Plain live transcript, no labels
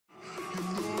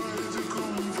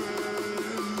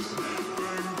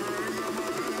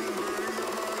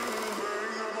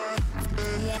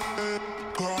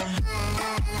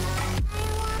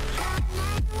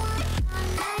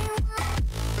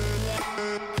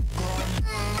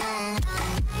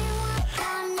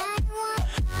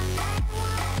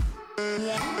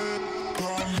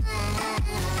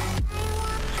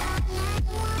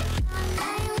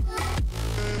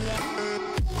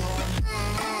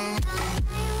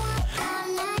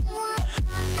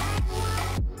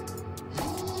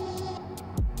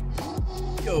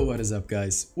Yo, what is up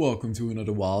guys? Welcome to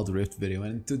another Wild Rift video,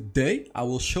 and today I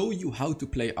will show you how to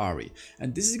play Ahri.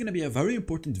 And this is going to be a very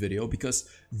important video because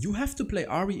you have to play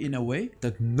Ahri in a way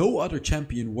that no other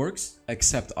champion works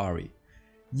except Ahri.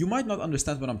 You might not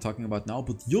understand what I'm talking about now,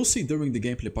 but you'll see during the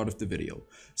gameplay part of the video.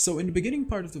 So in the beginning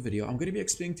part of the video, I'm going to be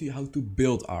explaining to you how to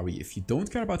build Ahri. If you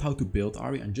don't care about how to build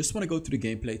Ahri and just want to go to the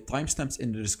gameplay, timestamps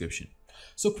in the description.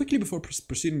 So quickly before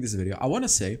proceeding this video, I want to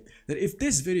say that if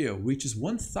this video reaches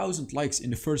 1000 likes in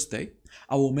the first day,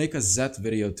 I will make a Z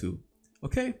video too.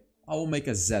 Okay? I will make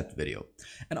a Z video.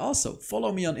 And also,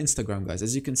 follow me on Instagram, guys.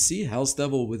 As you can see,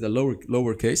 HellsDevil with a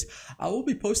lowercase. I will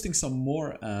be posting some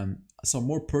more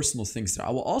personal things there.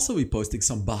 I will also be posting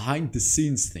some behind the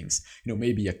scenes things. You know,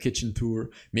 maybe a kitchen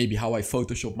tour, maybe how I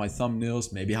Photoshop my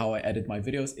thumbnails, maybe how I edit my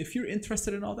videos. If you're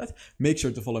interested in all that, make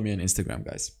sure to follow me on Instagram,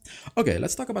 guys. Okay,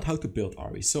 let's talk about how to build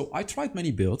Ahri. So I tried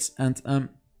many builds, and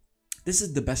this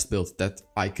is the best build that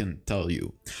I can tell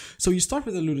you. So you start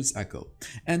with a Ludens Echo,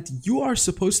 and you are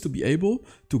supposed to be able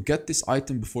to get this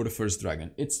item before the first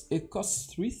dragon. It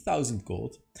costs 3000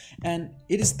 gold, and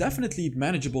it is definitely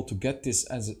manageable to get this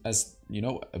as you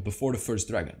know, before the first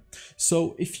dragon.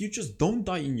 So if you just don't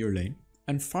die in your lane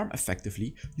and farm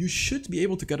effectively, you should be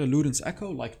able to get a Ludens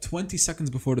Echo like 20 seconds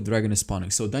before the dragon is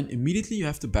spawning. So then immediately you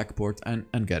have to backport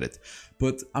and get it.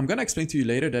 But I'm gonna explain to you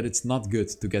later that it's not good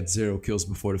to get 0 kills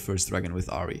before the first dragon with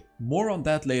Ahri. More on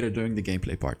that later during the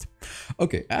gameplay part.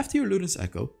 Okay, after your Ludens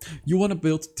Echo, you want to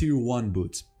build tier 1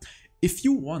 boots. If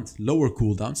you want lower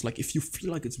cooldowns, like if you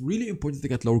feel like it's really important to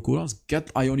get lower cooldowns,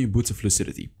 get Ionian Boots of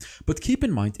Lucidity. But keep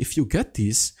in mind, if you get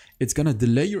these, it's gonna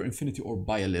delay your Infinity Orb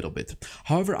by a little bit.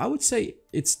 However, I would say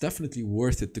it's definitely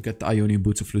worth it to get the Ionian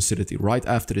Boots of Lucidity right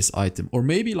after this item. Or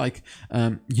maybe like,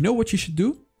 you know what you should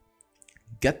do?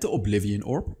 Get the Oblivion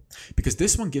Orb, because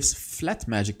this one gives flat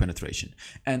magic penetration.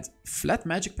 And flat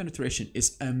magic penetration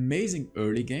is amazing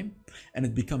early game, and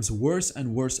it becomes worse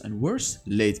and worse and worse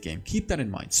late game. Keep that in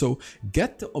mind. So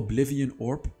get the Oblivion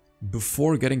Orb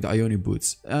before getting the Ionian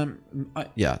Boots.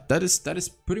 Yeah, that is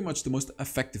pretty much the most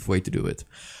effective way to do it.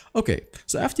 Okay,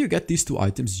 so after you get these two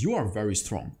items, you are very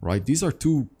strong, right? These are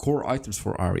two core items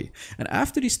for Ahri. And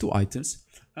after these two items,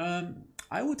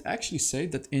 I would actually say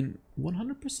that in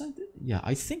 100%, yeah,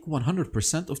 I think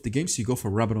 100% of the games you go for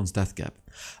Rabadon's Death Cap.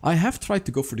 I have tried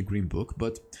to go for the Green Book,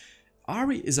 but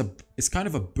Ahri is kind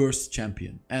of a burst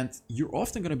champion, and you're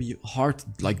often going to be hard,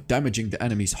 like damaging the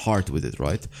enemy's heart with it,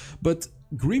 right? But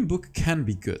Green Book can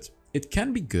be good. It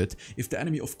can be good if the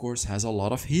enemy, of course, has a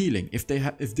lot of healing. If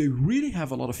they really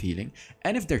have a lot of healing,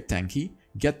 and if they're tanky,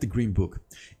 get the Green Book.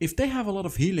 If they have a lot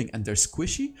of healing and they're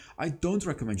squishy, I don't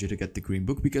recommend you to get the Green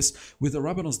Book, because with the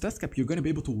Rabadon's Death Cap, you're going to be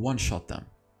able to one-shot them.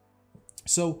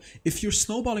 So if you're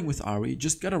snowballing with Ahri,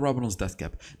 just get a Rabadon's Death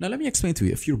Cap. Now let me explain to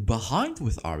you, if you're behind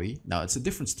with Ahri, now it's a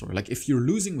different story. Like if you're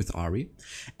losing with Ahri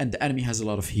and the enemy has a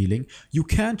lot of healing, you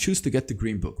can choose to get the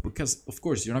Green Book, because of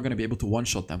course you're not going to be able to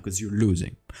one-shot them because you're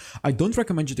losing. I don't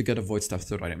recommend you to get a Void Staff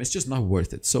third item. It's just not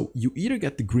worth it. So you either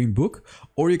get the Green Book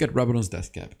or you get Rabadon's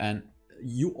Death Cap, and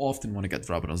you often want to get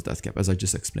Rabadon's Death Cap, as I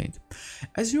just explained.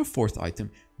 As your fourth item,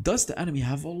 does the enemy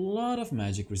have a lot of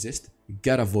magic resist?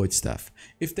 Get a Void Staff.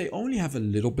 If they only have a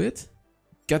little bit,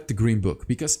 get the Green Book,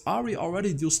 because Ahri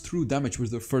already deals true damage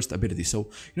with their first ability. So,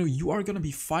 you know, you are going to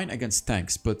be fine against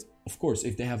tanks. But of course,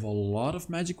 if they have a lot of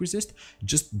magic resist,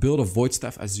 just build a Void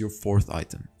Staff as your fourth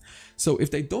item. So if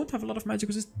they don't have a lot of magic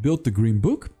resist, build the Green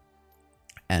Book.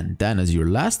 And then as your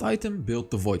last item, build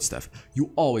the Void Staff.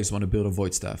 You always want to build a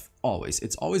Void Staff. Always.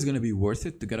 It's always going to be worth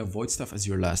it to get a Void Staff as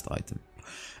your last item.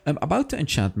 About the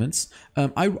enchantments,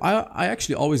 I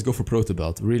actually always go for Proto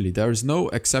Belt. Really, there is no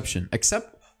exception.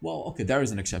 Except, well, okay, there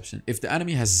is an exception. If the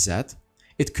enemy has Z,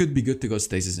 it could be good to go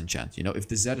Stasis Enchant. You know, if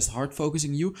the Z is hard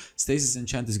focusing you, Stasis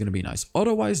Enchant is going to be nice.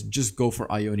 Otherwise, just go for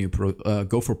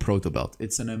go for Proto Belt.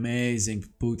 It's an amazing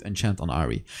boot enchant on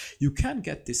Ahri. You can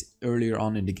get this earlier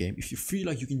on in the game if you feel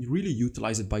like you can really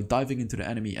utilize it by diving into the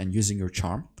enemy and using your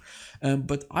charm.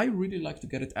 But I really like to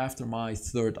get it after my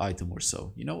third item or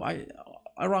so. You know,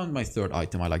 around my third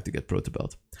item, I like to get Proto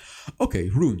Belt. Okay,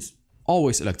 runes.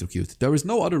 Always Electrocute. There is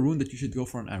no other rune that you should go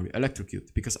for on Ahri.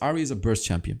 Electrocute, because Ahri is a burst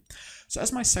champion. So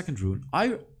as my second rune,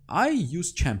 I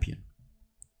use Champion.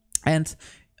 And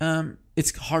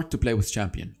it's hard to play with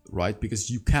Champion, right? Because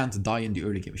you can't die in the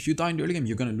early game. If you die in the early game,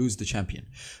 you're going to lose the Champion.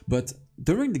 But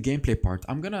during the gameplay part,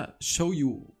 I'm going to show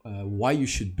you why you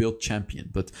should build Champion.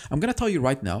 But I'm going to tell you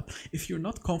right now, if you're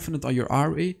not confident on your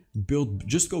Ahri,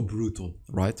 just go Brutal,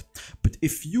 right? But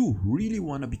if you really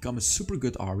want to become a super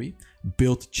good Ahri,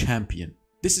 build Champion.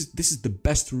 This is the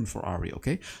best rune for Ahri,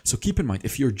 okay? So keep in mind,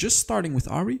 if you're just starting with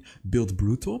Ahri, build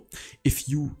brutal. If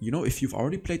if you've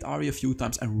already played Ahri a few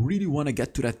times and really want to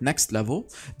get to that next level,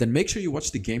 then make sure you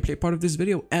watch the gameplay part of this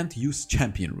video and use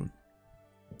champion rune.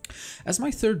 As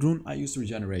my third rune, I use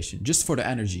regeneration just for the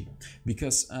energy,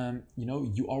 because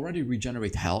you already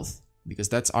regenerate health, because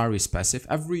that's Ahri's passive.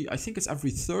 I think it's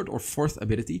every third or fourth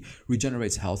ability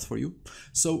regenerates health for you.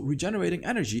 So regenerating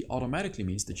energy automatically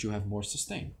means that you have more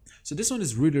sustain. So this one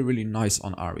is really, really nice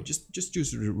on Ahri. Just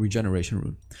use the regeneration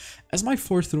rune. As my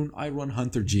fourth rune, I run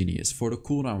Hunter Genius for the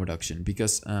cooldown reduction,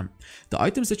 because the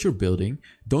items that you're building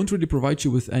don't really provide you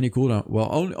with any cooldown. Well,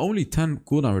 only 10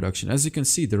 cooldown reduction. As you can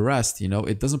see, the rest,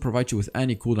 it doesn't provide you with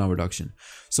any cooldown reduction.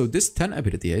 So this 10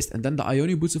 ability haste and then the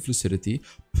Ionic Boots of Lucidity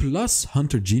plus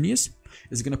Hunter Genius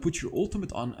is going to put your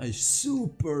ultimate on a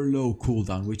super low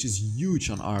cooldown, which is huge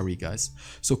on Ahri, guys.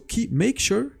 So make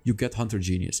sure you get Hunter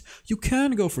Genius. You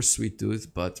can go for Sweet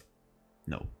Tooth, but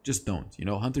no, just don't.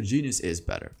 Hunter Genius is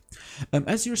better.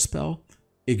 As your spell,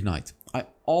 Ignite. I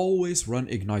always run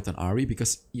Ignite on Ahri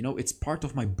because, it's part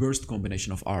of my burst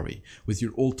combination of Ahri. With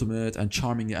your ultimate and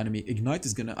charming the enemy, Ignite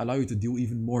is going to allow you to deal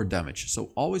even more damage.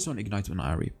 So always run Ignite on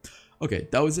Ahri. Okay,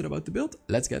 that was it about the build.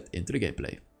 Let's get into the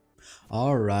gameplay.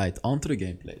 Alright, on to the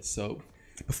gameplay. So,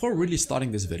 before really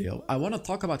starting this video, I want to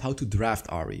talk about how to draft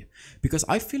Ahri, because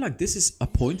I feel like this is a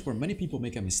point where many people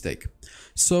make a mistake.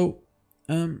 So,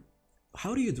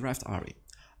 how do you draft Ahri?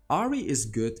 Ahri is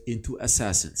good into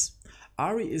assassins.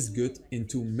 Ahri is good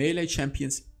into melee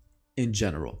champions in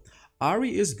general.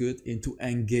 Ahri is good into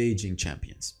engaging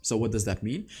champions. So what does that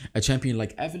mean? A champion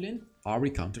like Evelynn,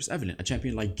 Ahri counters Evelynn. A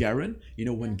champion like Garen,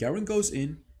 when Garen goes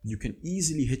in, you can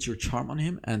easily hit your charm on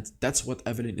him, and that's what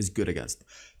Evelynn is good against.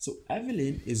 So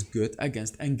Evelynn is good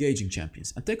against engaging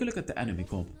champions. And take a look at the enemy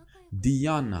comp.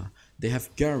 Diana, they have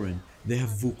Garen, they have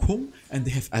Wukong, and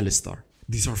they have Alistar.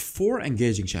 These are 4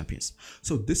 engaging champions.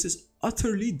 So this is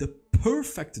utterly the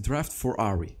perfect draft for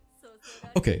Ahri.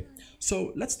 Okay,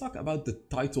 so let's talk about the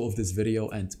title of this video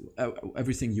and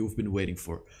everything you've been waiting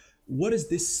for. What is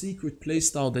this secret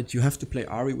playstyle that you have to play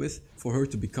Ahri with for her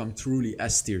to become truly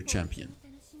S-tier champion?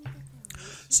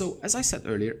 So, as I said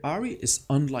earlier, Ahri is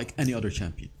unlike any other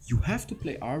champion. You have to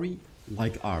play Ahri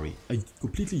like Ahri, a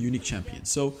completely unique champion.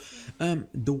 So,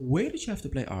 the way that you have to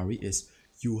play Ahri is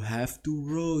you have to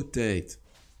rotate.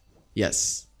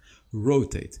 Yes,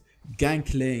 rotate.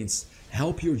 Gank lanes,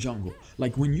 help your jungle.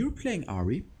 Like when you're playing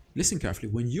Ahri, listen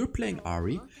carefully, when you're playing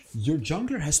Ahri, your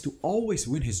jungler has to always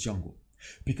win his jungle,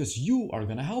 because you are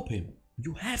gonna help him.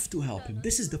 You have to help him.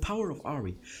 This is the power of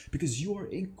Ahri, because you are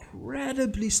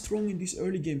incredibly strong in these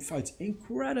early game fights.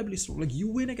 Incredibly strong. Like you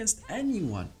win against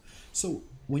anyone. So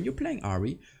when you're playing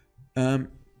Ahri,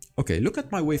 okay, look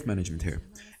at my wave management here.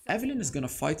 Evelynn is gonna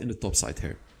fight in the top side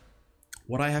here.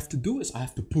 What I have to do is I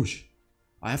have to push.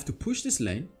 I have to push this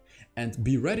lane and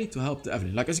be ready to help the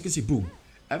Evelynn. Like as you can see, boom.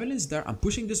 Evelynn's there. I'm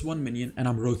pushing this one minion and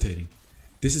I'm rotating.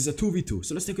 This is a 2v2,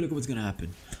 so let's take a look at what's gonna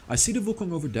happen. I see the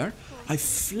Wukong over there. I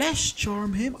flash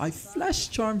charm him.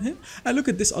 And look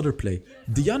at this other play.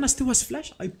 Diana still has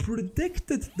flash. I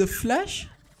predicted the flash.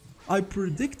 I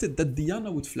predicted that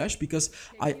Diana would flash because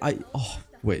oh,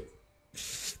 wait.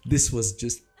 This was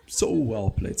just so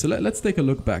well played. So let's take a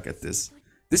look back at this.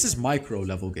 This is micro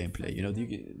level gameplay,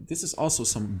 this is also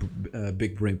some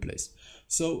big brain plays.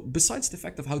 So besides the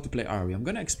fact of how to play Ahri, I'm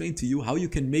gonna explain to you how you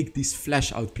can make these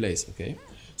flash out plays, okay?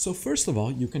 So first of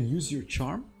all, you can use your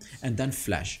charm and then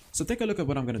flash. So take a look at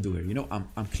what I'm gonna do here.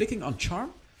 I'm clicking on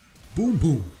charm, boom,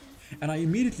 boom, and I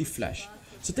immediately flash.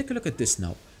 So take a look at this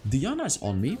now. Diana is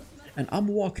on me and I'm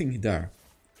walking there.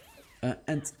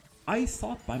 And I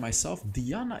thought by myself,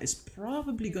 Diana is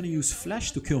probably gonna use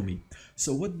flash to kill me.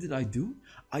 So what did I do?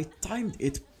 I timed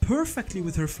it perfectly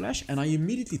with her flash and I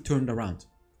immediately turned around.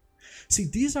 See,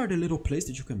 these are the little plays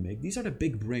that you can make. These are the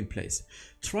big brain plays.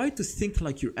 Try to think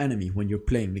like your enemy when you're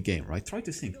playing the game, right? Try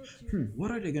to think,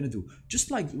 what are they gonna do?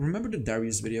 Just like, remember the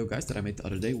Darius video, guys, that I made the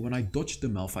other day when I dodged the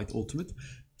Malphite ultimate?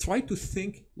 Try to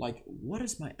think like, what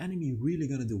is my enemy really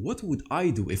gonna do? What would I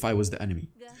do if I was the enemy?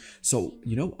 So,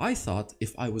 I thought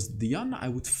if I was Diana, I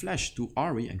would flash to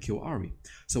Ahri and kill Ahri.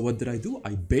 So what did I do?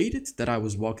 I baited that I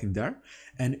was walking there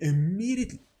and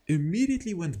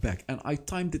immediately went back, and I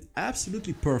timed it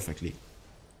absolutely perfectly.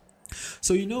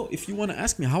 So if you want to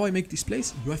ask me how I make these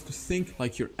plays, you have to think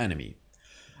like your enemy.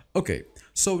 Okay,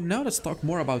 so now let's talk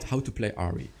more about how to play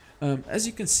Ahri. As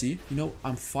you can see,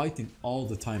 I'm fighting all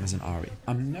the time as an Ahri.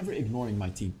 I'm never ignoring my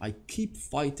team. I keep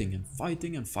fighting and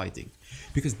fighting and fighting,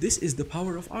 because this is the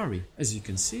power of Ahri. As you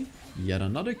can see, yet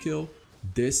another kill.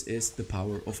 This is the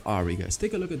power of Ahri, guys.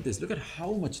 Take a look at this. Look at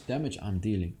how much damage I'm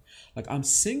dealing. Like, I'm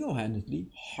single-handedly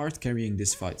hard carrying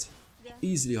this fight.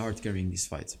 Easily hard carrying this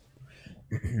fight.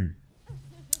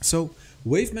 So,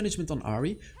 wave management on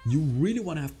Ahri, you really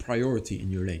want to have priority in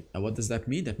your lane. And what does that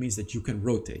mean? That means that you can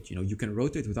rotate. You know, you can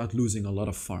rotate without losing a lot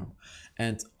of farm.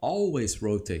 And always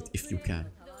rotate if you can.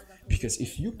 Because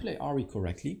if you play Ahri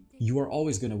correctly, you are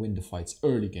always going to win the fights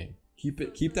early game.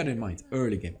 Keep that in mind,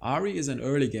 early game. Ahri is an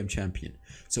early game champion.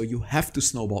 So you have to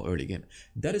snowball early game.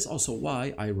 That is also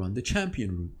why I run the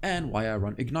champion route and why I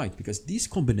run Ignite. Because these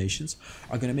combinations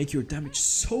are going to make your damage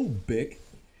so big.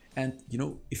 And, you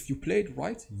know, if you play it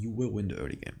right, you will win the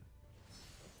early game.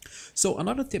 So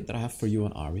another tip that I have for you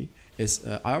on Ahri is,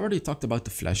 I already talked about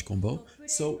the flash combo.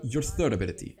 So your third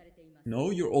ability.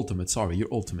 No, your ultimate, sorry, your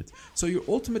ultimate. So your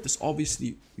ultimate is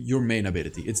obviously your main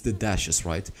ability. It's the dashes,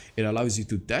 right? It allows you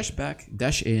to dash back,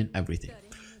 dash in, everything.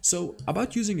 So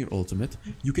about using your ultimate,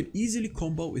 you can easily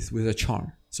combo it with a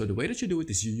charm. So the way that you do it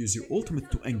is you use your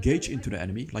ultimate to engage into the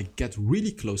enemy, like get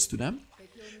really close to them.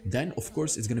 Then, of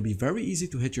course, it's going to be very easy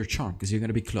to hit your charm because you're going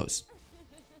to be close.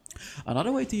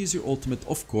 Another way to use your ultimate,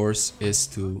 of course, is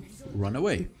to run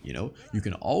away. You know, you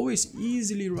can always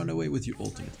easily run away with your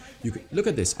ultimate. You can look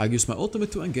at this. I use my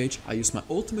ultimate to engage. I use my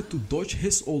ultimate to dodge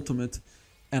his ultimate,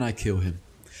 and I kill him.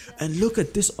 And look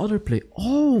at this other play.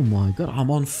 Oh my god,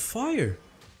 I'm on fire.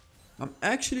 I'm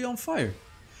actually on fire.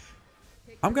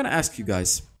 I'm gonna ask you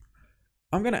guys.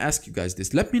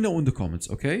 This. Let me know in the comments,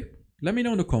 okay? Let me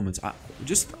know in the comments.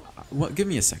 Give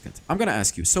me a second. I'm gonna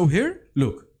ask you. So here,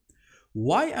 look.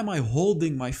 Why am I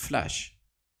holding my flash?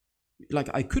 Like,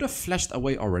 I could have flashed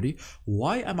away already.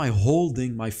 Why am I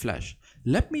holding my flash?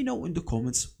 Let me know in the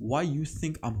comments why you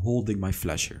think I'm holding my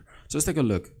flash here. So let's take a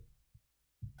look.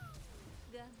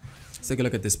 Let's take a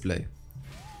look at this play.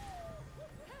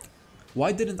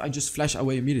 Why didn't I just flash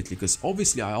away immediately? Because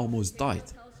obviously I almost died.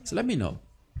 So let me know.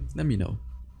 Let me know.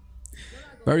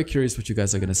 Very curious what you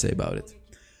guys are going to say about it.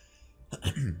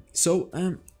 So,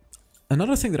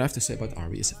 another thing that I have to say about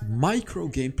Ahri is micro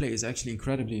gameplay is actually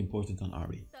incredibly important on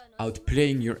Ahri.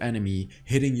 Outplaying your enemy,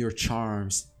 hitting your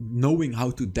charms, knowing how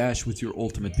to dash with your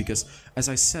ultimate, because as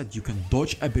I said, you can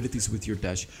dodge abilities with your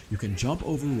dash, you can jump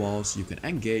over walls, you can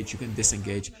engage, you can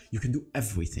disengage, you can do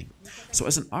everything. So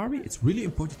as an Ahri, it's really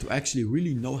important to actually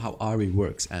really know how Ahri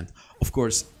works, and of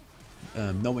course,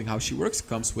 knowing how she works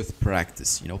comes with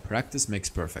practice. You know, practice makes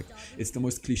perfect. It's the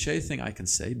most cliche thing I can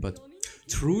say, but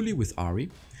truly with Ahri,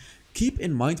 keep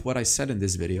in mind what I said in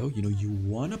this video. You know, you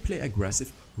want to play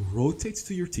aggressive, rotate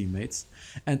to your teammates,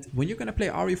 and when you're going to play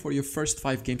Ahri for your first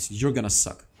 5 games, you're going to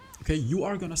suck. Okay, you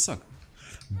are going to suck.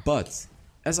 But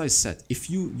as I said, if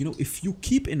you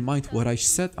keep in mind what I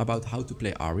said about how to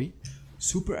play Ahri,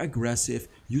 super aggressive,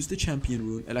 use the champion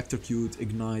rune, electrocute,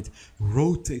 ignite,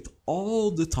 rotate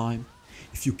all the time.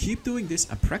 If you keep doing this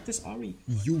and practice Ahri,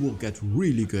 you will get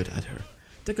really good at her.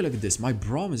 Take a look at this. My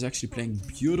Braum is actually playing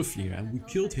beautifully here, and we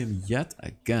killed him yet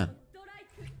again.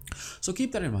 So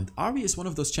keep that in mind. Ahri is one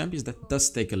of those champions that does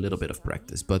take a little bit of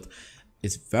practice, but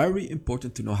it's very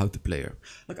important to know how to play her.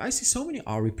 Like, I see so many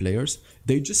Ahri players,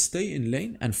 they just stay in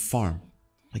lane and farm.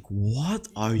 Like, what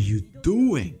are you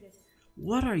doing?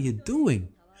 What are you doing?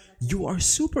 You are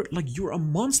you're a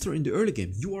monster in the early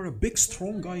game. You are a big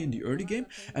strong guy in the early game,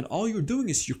 and all you're doing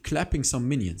is you're clapping some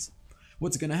minions.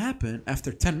 What's gonna happen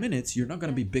after 10 minutes? You're not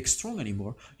gonna be big strong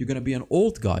anymore. You're gonna be an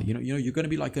old guy. You know, you're gonna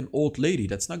be like an old lady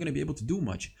that's not gonna be able to do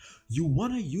much. You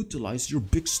wanna utilize your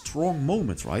big strong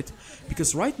moment, right?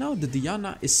 Because right now the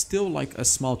Diana is still like a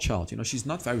small child. You know, she's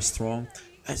not very strong.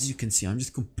 As you can see, I'm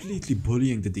just completely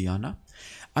bullying the Diana.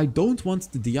 I don't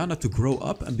want the Diana to grow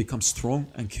up and become strong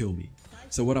and kill me.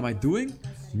 So what am I doing?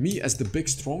 Me as the big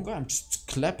strong guy, I'm just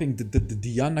clapping the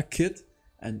Diana kid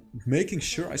and making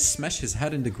sure I smash his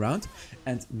head in the ground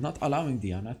and not allowing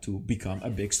Diana to become a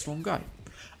big strong guy.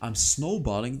 I'm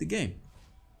snowballing the game.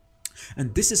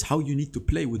 And this is how you need to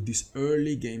play with these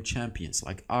early game champions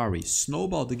like Ahri.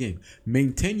 Snowball the game.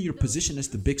 Maintain your position as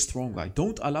the big strong guy.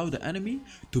 Don't allow the enemy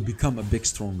to become a big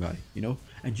strong guy, you know.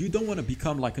 And you don't want to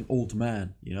become like an old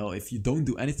man, you know. If you don't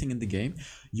do anything in the game,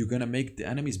 you're going to make the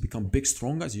enemies become big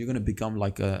strong guys. You're going to become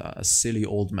like a silly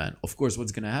old man. Of course,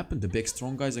 what's going to happen? The big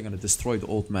strong guys are going to destroy the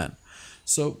old man.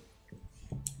 So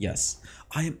yes,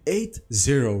 I am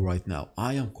 8-0 right now.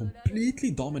 I am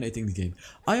completely dominating the game.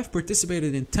 I have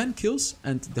participated in 10 kills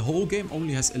and the whole game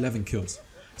only has 11 kills.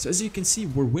 So as you can see,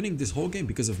 we're winning this whole game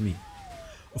because of me.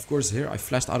 Of course, here I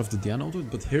flashed out of the Diana ult,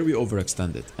 but here we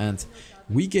overextended. And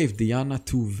we gave Diana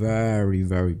 2 very,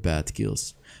 very bad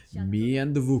kills. Me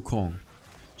and the Wukong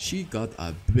she got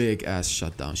a big ass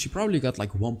shutdown. She probably got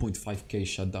like 1.5k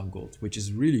shutdown gold, which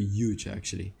is really huge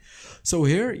actually. So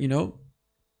here, you know,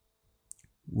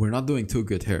 we're not doing too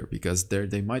good here because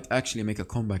they might actually make a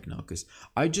comeback now, because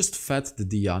I just fed the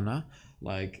Diana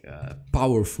like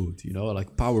power food, you know,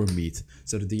 like power meat.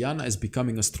 So the Diana is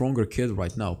becoming a stronger kid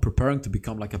right now, preparing to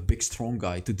become like a big strong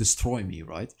guy to destroy me,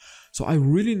 right? So I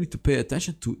really need to pay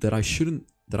attention to that.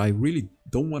 I really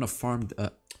don't want to farm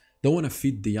don't want to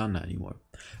feed Diana anymore.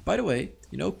 By the way,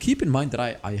 you know, keep in mind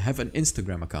that I have an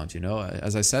Instagram account, you know,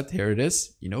 as I said, here it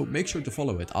is, you know, make sure to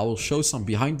follow it. I will show some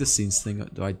behind the scenes thing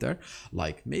right there,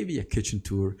 like maybe a kitchen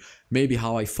tour, maybe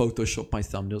how I Photoshop my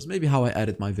thumbnails, maybe how I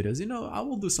edit my videos, you know, I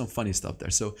will do some funny stuff there.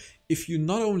 So if you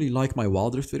not only like my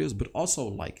Wild Rift videos, but also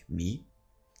like me,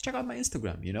 check out my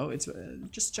Instagram, you know, it's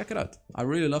just check it out. I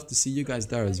really love to see you guys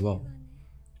there as well.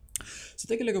 So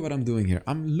take a look at what I'm doing here.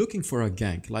 I'm looking for a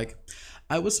gank. Like,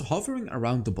 I was hovering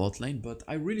around the bot lane, but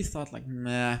I really thought like,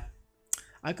 nah,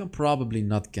 I can probably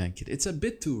not gank it. It's a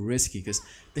bit too risky because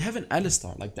they have an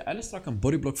Alistar. Like, the Alistar can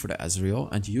body block for the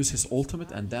Ezreal and use his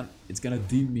ultimate, and then it's gonna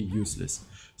deem me useless.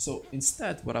 So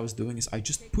instead, what I was doing is I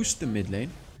just pushed the mid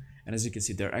lane, and as you can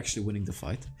see, they're actually winning the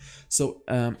fight. So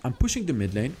I'm pushing the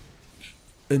mid lane.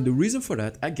 And the reason for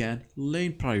that, again,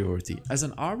 lane priority. As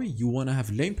an Ahri, you want to have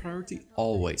lane priority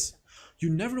always. You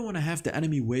never want to have the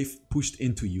enemy wave pushed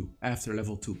into you after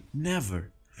level 2.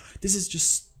 Never. This is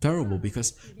just terrible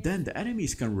because then the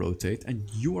enemies can rotate and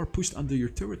you are pushed under your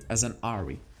turret as an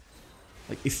Ahri.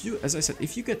 Like, if you, as I said,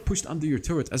 if you get pushed under your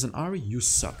turret as an Ahri, you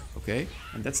suck, okay?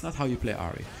 And that's not how you play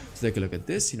Ahri. So take a look at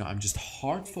this. You know, I'm just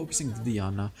hard focusing the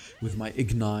Diana with my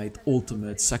Ignite,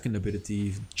 Ultimate, second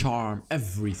ability, Charm,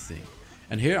 everything.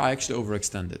 And here I actually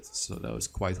overextended, so that was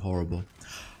quite horrible.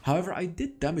 However, I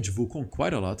did damage Wukong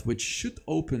quite a lot, which should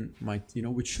open my, you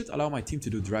know, which should allow my team to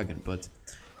do Dragon. But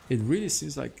it really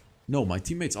seems like, no, my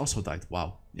teammates also died.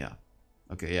 Wow, yeah.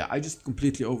 Okay, yeah, I just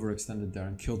completely overextended there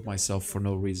and killed myself for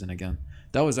no reason again.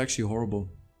 That was actually horrible.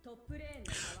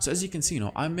 So as you can see, you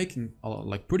know, I'm making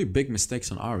like pretty big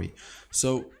mistakes on Ahri.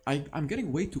 So I'm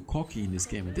getting way too cocky in this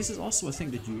game. And this is also a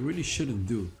thing that you really shouldn't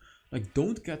do. Like,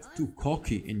 don't get too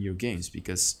cocky in your games,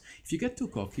 because if you get too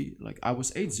cocky, like I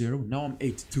was 8-0, now I'm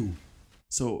 8-2.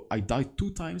 So I died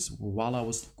 2 times while I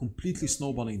was completely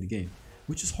snowballing the game,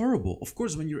 which is horrible. Of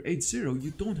course, when you're 8-0,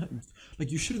 you don't have,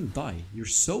 like, you shouldn't die. You're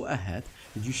so ahead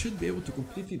that you should be able to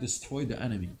completely destroy the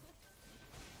enemy.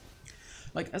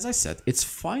 Like, as I said, it's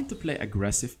fine to play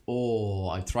aggressive. Oh,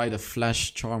 I tried a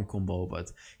flash charm combo, but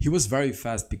he was very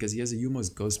fast because he has a Yumo's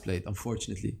Ghost Blade,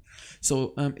 unfortunately.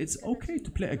 So it's okay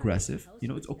to play aggressive. You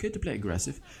know, it's okay to play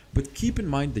aggressive, but keep in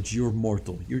mind that you're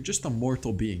mortal. You're just a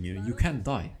mortal being. You know, you can't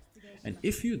die. And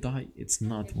if you die, it's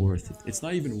not worth it. It's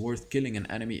not even worth killing an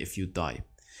enemy if you die.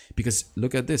 Because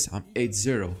look at this, I'm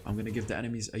 8-0. I'm gonna give the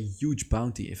enemies a huge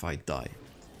bounty if I die.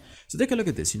 So take a look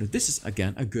at this, you know, this is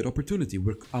again a good opportunity.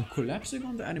 I'm collapsing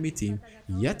on the enemy team,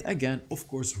 yet again, of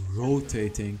course,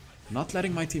 rotating, not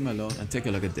letting my team alone, and take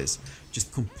a look at this.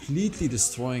 Just completely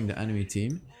destroying the enemy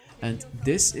team, and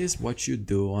this is what you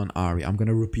do on Ahri. I'm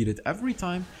gonna repeat it every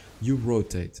time you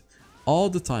rotate, all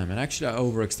the time, and actually I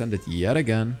overextended yet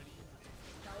again.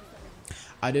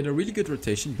 I did a really good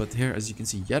rotation, but here, as you can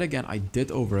see, yet again, I did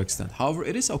overextend. However,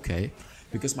 it is okay,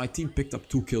 because my team picked up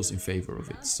 2 kills in favor of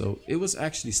it, so it was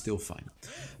actually still fine.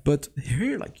 But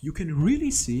here, like, you can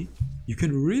really see, you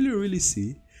can really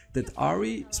see that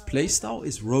Ahri's playstyle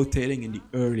is rotating in the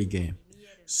early game.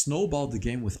 Snowball the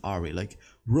game with Ahri, like,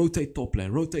 rotate top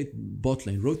lane, rotate bot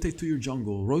lane, rotate to your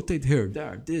jungle, rotate here,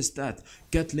 there, this, that,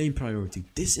 get lane priority.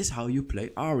 This is how you play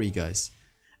Ahri, guys.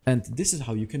 And this is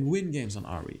how you can win games on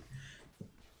Ahri.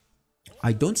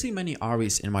 I don't see many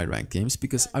Ahris in my ranked games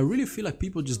because I really feel like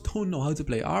people just don't know how to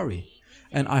play Ahri.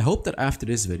 And I hope that after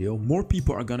this video, more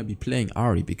people are gonna be playing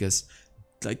Ahri, because,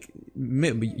 like,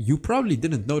 you probably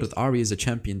didn't know that Ahri is a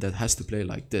champion that has to play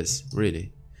like this,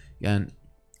 really. And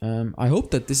I hope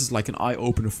that this is like an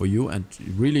eye-opener for you and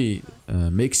really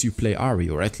makes you play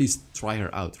Ahri, or at least try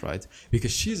her out, right?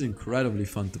 Because she's incredibly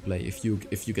fun to play if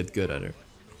you get good at her.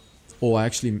 Oh, I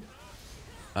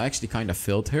actually kind of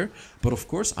failed here, but of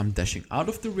course I'm dashing out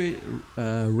of the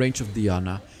range of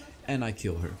Diana and I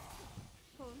kill her.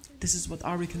 This is what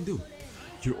Ahri can do.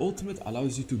 Your ultimate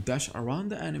allows you to dash around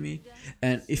the enemy,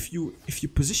 and if you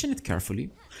position it carefully,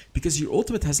 because your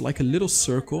ultimate has like a little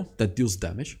circle that deals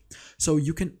damage, so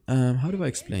you can how do I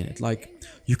explain it? Like,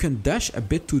 you can dash a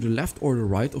bit to the left or the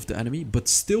right of the enemy, but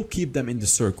still keep them in the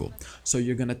circle. So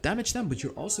you're gonna damage them, but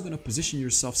you're also gonna position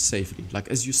yourself safely. Like,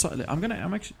 as you saw, I'm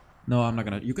No, I'm not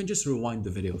gonna. You can just rewind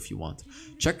the video if you want.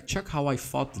 Check how I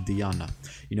fought Diana.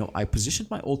 You know, I positioned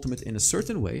my ultimate in a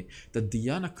certain way that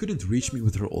Diana couldn't reach me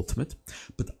with her ultimate,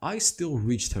 but I still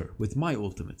reached her with my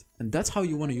ultimate. And that's how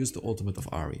you want to use the ultimate of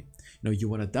Ahri. You know, you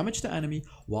want to damage the enemy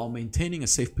while maintaining a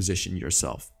safe position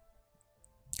yourself.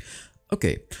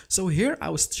 Okay, so here I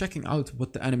was checking out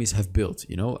what the enemies have built,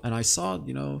 you know, and I saw,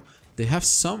 you know, they have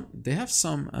some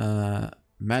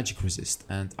magic resist,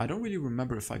 and I don't really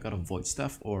remember if I got a void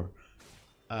staff or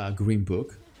a green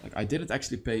book. Like, I didn't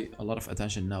actually pay a lot of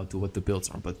attention now to what the builds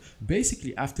are, but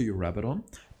basically after you Rabadon,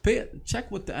 check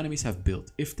what the enemies have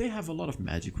built. If they have a lot of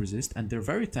magic resist and they're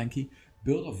very tanky,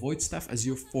 build a void staff as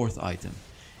your 4th item.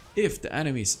 If the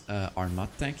enemies are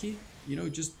not tanky, you know,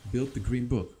 just build the green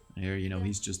book. Here, you know,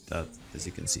 he's just that, as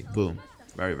you can see. Boom.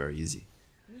 Very, very easy.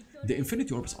 The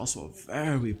Infinity Orb is also a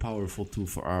very powerful tool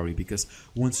for Ahri, because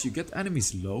once you get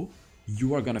enemies low,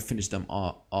 you are gonna finish them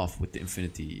off with the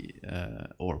Infinity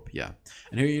Orb, yeah.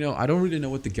 And here, you know, I don't really know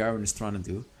what the Garen is trying to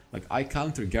do. Like, I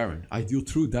counter Garen. I deal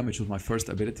true damage with my first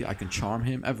ability. I can charm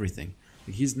him, everything.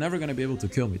 Like, he's never gonna be able to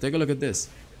kill me. Take a look at this.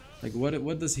 Like,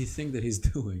 what does he think that he's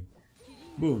doing?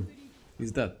 Boom.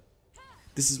 He's dead.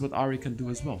 This is what Ahri can do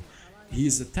as well. He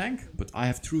is a tank, but I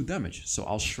have true damage, so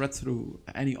I'll shred through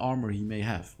any armor he may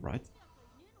have, right?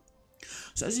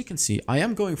 So as you can see, I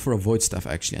am going for a void staff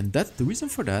actually, and the reason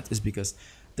for that is because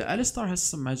the Alistar has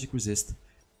some magic resist,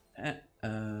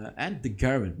 and the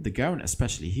Garen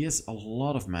especially, he has a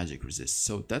lot of magic resist,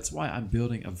 so that's why I'm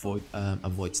building a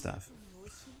void staff.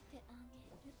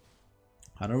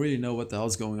 I don't really know what the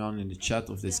hell's going on in the chat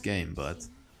of this game, but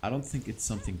I don't think it's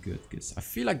something good, because I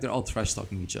feel like they're all trash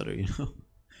talking each other, you know?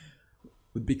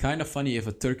 Would be kind of funny if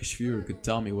a Turkish viewer could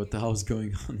tell me what the hell is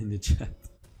going on in the chat.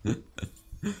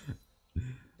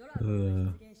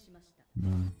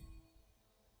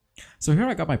 So here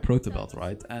I got my Proto Belt,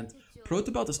 right? And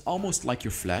Proto Belt is almost like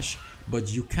your Flash,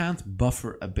 but you can't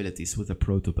buffer abilities with a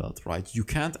Proto Belt, right? You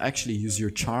can't actually use your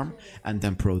Charm and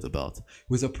then Proto Belt.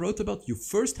 With a Proto Belt, you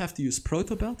first have to use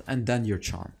Proto Belt and then your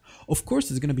Charm. Of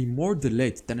course, it's going to be more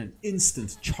delayed than an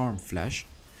instant Charm Flash,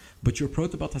 but your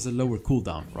Proto Belt has a lower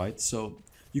cooldown, right? So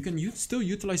you can still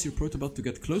utilize your Proto Belt to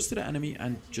get close to the enemy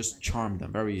and just charm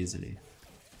them very easily.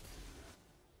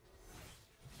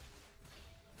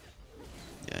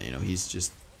 Yeah, you know, he's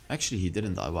just... Actually, he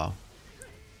didn't die, wow.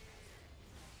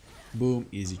 Boom,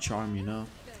 easy charm, you know.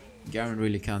 Garen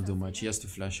really can't do much, he has to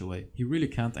flash away. He really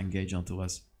can't engage onto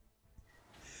us.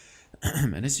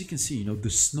 And as you can see, you know, the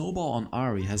snowball on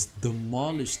Ahri has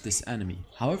demolished this enemy.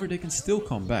 However, they can still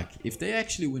come back. If they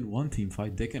actually win one team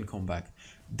fight, they can come back.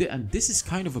 And this is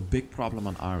kind of a big problem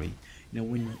on Ahri. You know,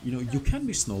 when you can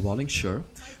be snowballing, sure,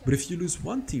 but if you lose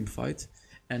one team fight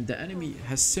and the enemy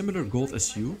has similar gold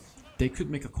as you, they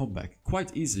could make a comeback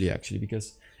quite easily actually,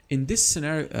 because in this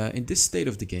scenario, in this state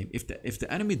of the game, if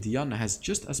the enemy Diana has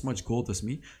just as much gold as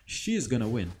me, she is gonna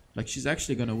win. Like, she's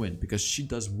actually gonna win because she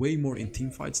does way more in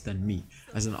team fights than me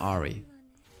as an Ahri.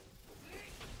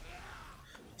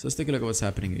 So let's take a look at what's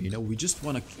happening here. You know, we just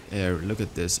want to look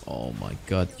at this. Oh my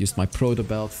god, used my Proto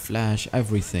Belt, flash,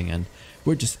 everything, and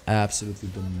we're just absolutely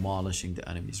demolishing the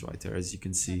enemies right there, as you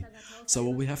can see. So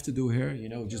what we have to do here, you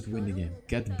know, just win the game.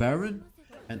 Get Baron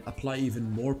and apply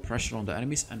even more pressure on the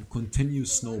enemies and continue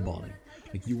snowballing.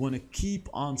 Like, you want to keep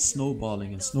on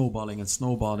snowballing and snowballing and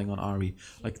snowballing on Ahri.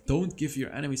 Like, don't give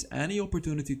your enemies any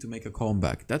opportunity to make a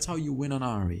comeback. That's how you win on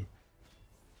Ahri.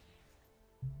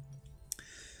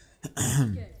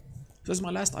 So as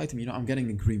my last item, you know, I'm getting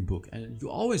a green book, and you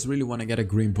always really want to get a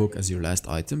green book as your last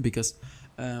item, because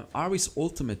Ahri's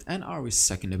ultimate and Ahri's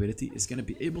second ability is going to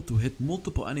be able to hit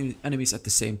multiple enemies at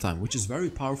the same time, which is very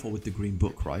powerful with the green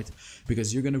book, right?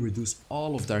 Because you're going to reduce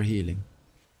all of their healing.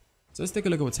 So let's take a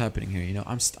look at what's happening here. You know,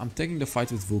 I'm taking the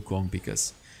fight with Wukong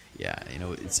because, yeah, you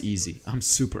know, it's easy. I'm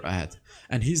super ahead,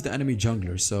 and he's the enemy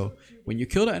jungler. So when you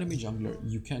kill the enemy jungler,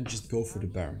 you can't just go for the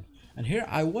Baron. And here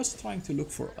I was trying to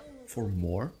look for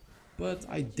more, but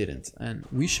I didn't, and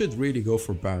we should really go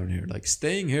for Baron here. Like,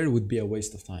 staying here would be a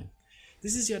waste of time.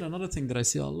 This is yet another thing that I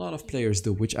see a lot of players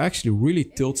do, which actually really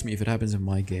tilts me if it happens in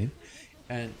my game,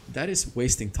 and that is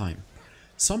wasting time.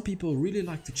 Some people really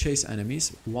like to chase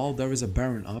enemies while there is a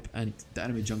Baron up and the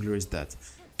enemy jungler is dead.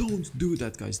 Don't do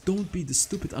that, guys. Don't be the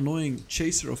stupid annoying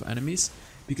chaser of enemies,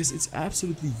 because it's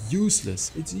absolutely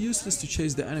useless. It's useless to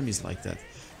chase the enemies like that,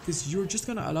 because you're just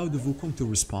gonna allow the Wukong to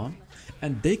respawn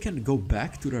and they can go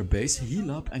back to their base, heal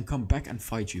up, and come back and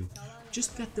fight you.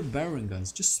 Just get the Baron,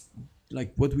 guys. Just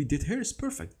like what we did here is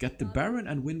perfect. Get the Baron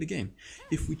and win the game.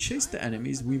 If we chase the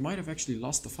enemies, we might have actually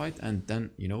lost the fight and then,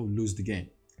 you know, lose the game.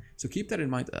 So keep that in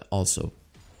mind also.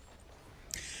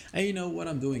 And you know what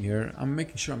I'm doing here? I'm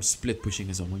making sure I'm split pushing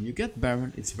as well. When you get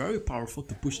Baron, it's very powerful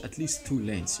to push at least 2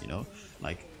 lanes, you know?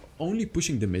 Like, only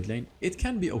pushing the mid lane, it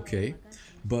can be okay,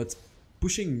 but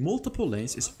pushing multiple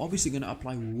lanes is obviously going to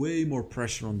apply way more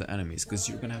pressure on the enemies, because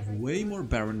you're going to have way more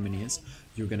Baron minions,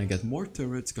 you're going to get more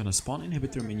turrets, going to spawn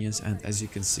inhibitor minions, and as you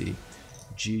can see,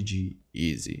 GG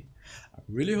easy. I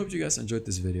really hope you guys enjoyed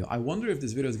this video. I wonder if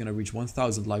this video is going to reach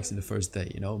 1000 likes in the first day,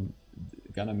 you know?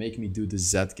 Gonna make me do the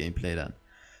Z gameplay then.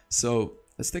 So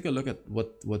let's take a look at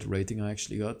what rating I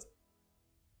actually got.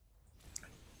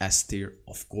 S tier,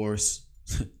 of course.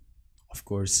 Of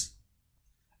course.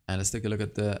 And let's take a look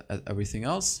at everything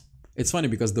else. It's funny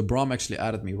because the Braum actually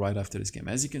added me right after this game.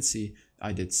 As you can see,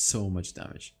 I did so much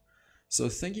damage. So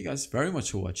thank you guys very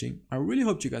much for watching. I really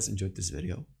hope you guys enjoyed this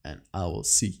video, and I will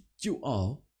see you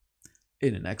all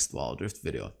in the next Wild Rift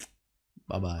video.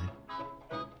 Bye bye.